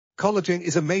Collagen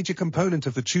is a major component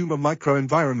of the tumor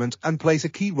microenvironment and plays a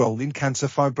key role in cancer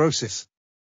fibrosis.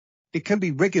 It can be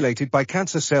regulated by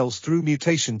cancer cells through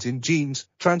mutations in genes,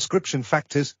 transcription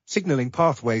factors, signaling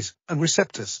pathways, and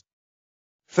receptors.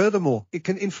 Furthermore, it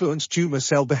can influence tumor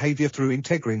cell behavior through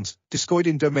integrins,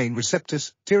 discoidin domain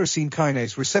receptors, tyrosine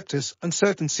kinase receptors, and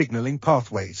certain signaling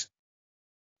pathways.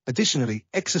 Additionally,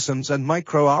 exosomes and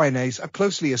microRNAs are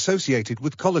closely associated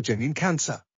with collagen in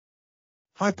cancer.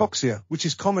 Hypoxia, which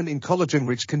is common in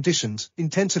collagen-rich conditions,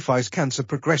 intensifies cancer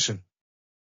progression.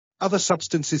 Other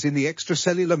substances in the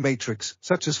extracellular matrix,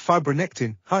 such as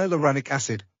fibronectin, hyaluronic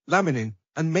acid, laminin,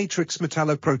 and matrix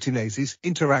metalloproteinases,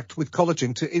 interact with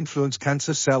collagen to influence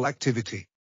cancer cell activity.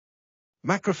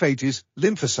 Macrophages,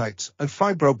 lymphocytes, and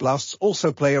fibroblasts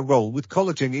also play a role with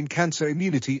collagen in cancer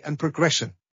immunity and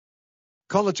progression.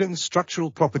 Collagen's structural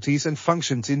properties and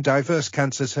functions in diverse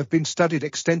cancers have been studied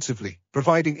extensively,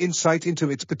 providing insight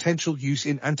into its potential use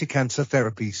in anti-cancer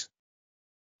therapies.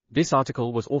 This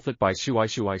article was authored by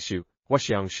Shuaishuai,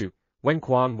 Huaxiang,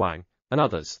 Wenquan, Wang, and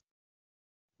others.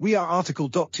 We are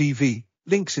RTCLTV,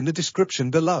 links in the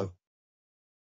description below.